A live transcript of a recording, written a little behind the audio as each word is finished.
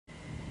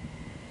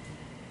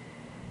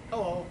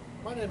Hello,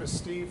 my name is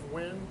Steve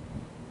Wynn,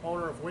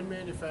 owner of WINN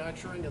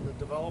Manufacturing and the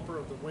developer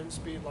of the WINN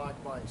Speed Lock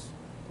Vise.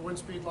 The WINN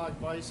Speed Lock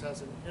Vise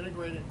has an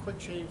integrated quick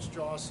change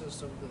jaw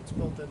system that's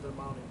built into the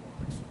mounting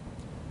blocks.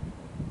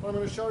 What I'm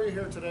going to show you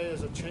here today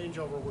is a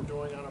changeover we're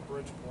doing on a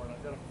Bridgeport.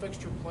 I've got a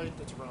fixture plate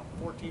that's around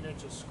 14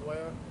 inches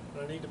square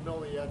and I need to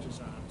mill the edges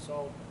on it.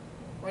 So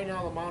right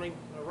now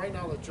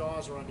the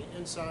jaws are on the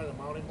inside of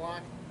the mounting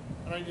block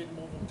and I need to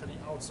move them to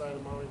the outside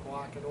of the mounting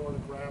block in order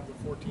to grab the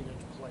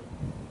 14-inch plate.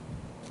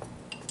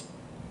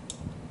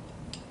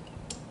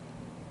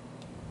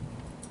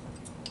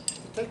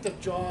 To take the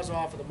jaws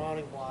off of the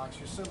mounting blocks,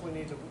 you simply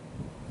need to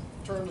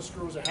turn the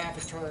screws a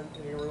half a turn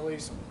and you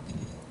release them.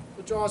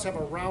 The jaws have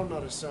a round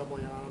nut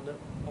assembly on them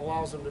that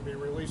allows them to be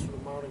released from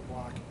the mounting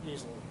block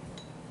easily.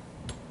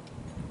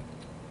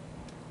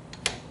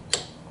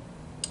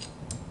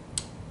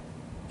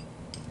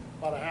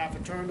 About a half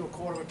a turn to a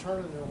quarter of a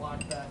turn and they're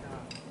locked back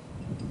on.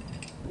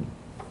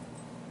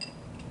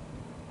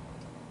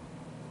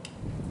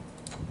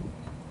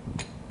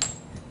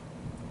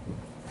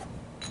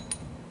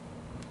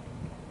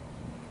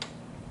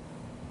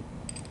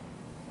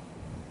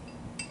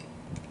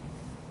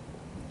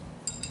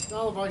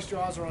 Now the vise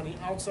jaws are on the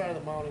outside of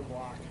the mounting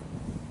block.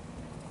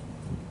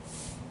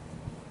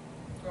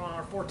 They're on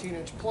our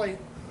 14-inch plate.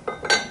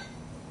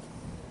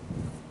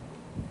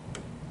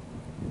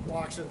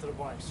 Locks into the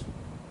vise.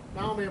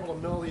 Now I'm able to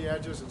mill the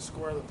edges and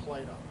square the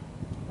plate up.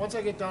 Once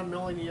I get done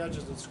milling the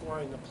edges and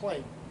squaring the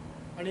plate,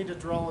 I need to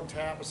drill and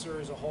tap a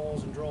series of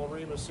holes and drill and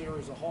ream a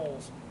series of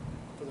holes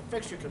for the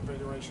fixture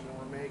configuration that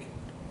we're making.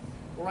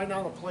 Well, right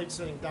now the plate's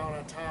sitting down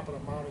on top of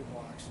the mounting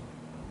blocks.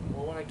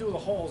 Well, when I do the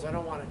holes, I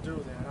don't want to do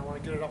that. I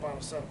want to get it up on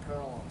a set of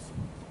parallels.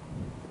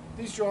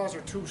 These jaws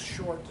are too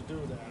short to do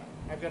that.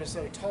 I've got a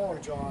set of taller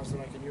jaws that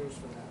I can use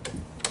for that.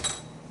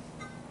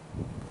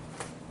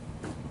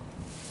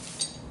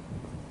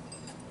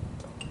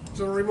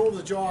 So to remove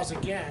the jaws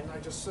again, I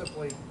just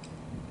simply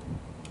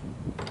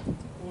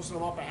loosen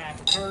them up a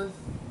half a turn,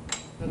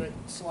 and they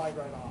slide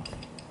right off.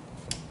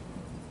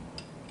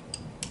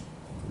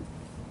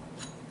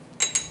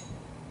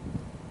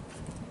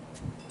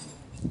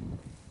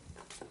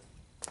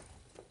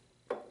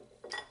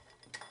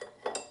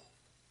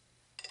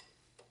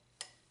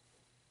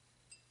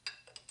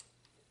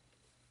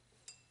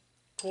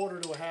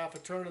 Quarter to a half a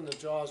turn and the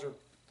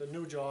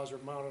new jaws are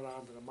mounted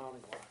onto the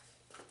mounting block.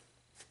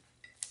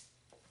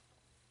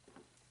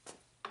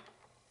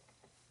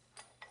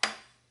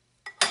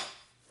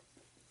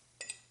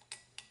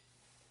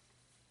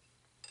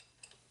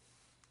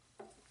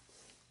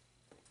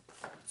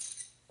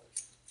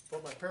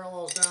 Put my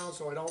parallels down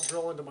so I don't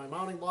drill into my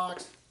mounting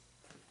blocks.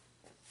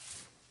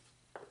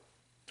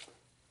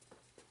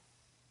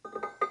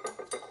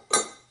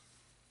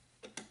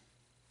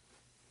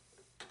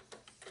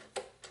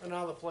 And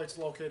now the plate's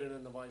located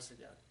in the vise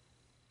again.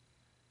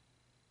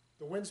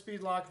 The WINN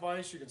Speed Lock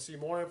Vise, you can see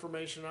more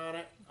information on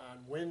it on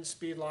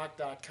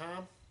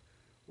winspeedlock.com.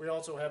 We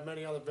also have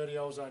many other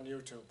videos on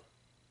YouTube.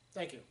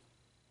 Thank you.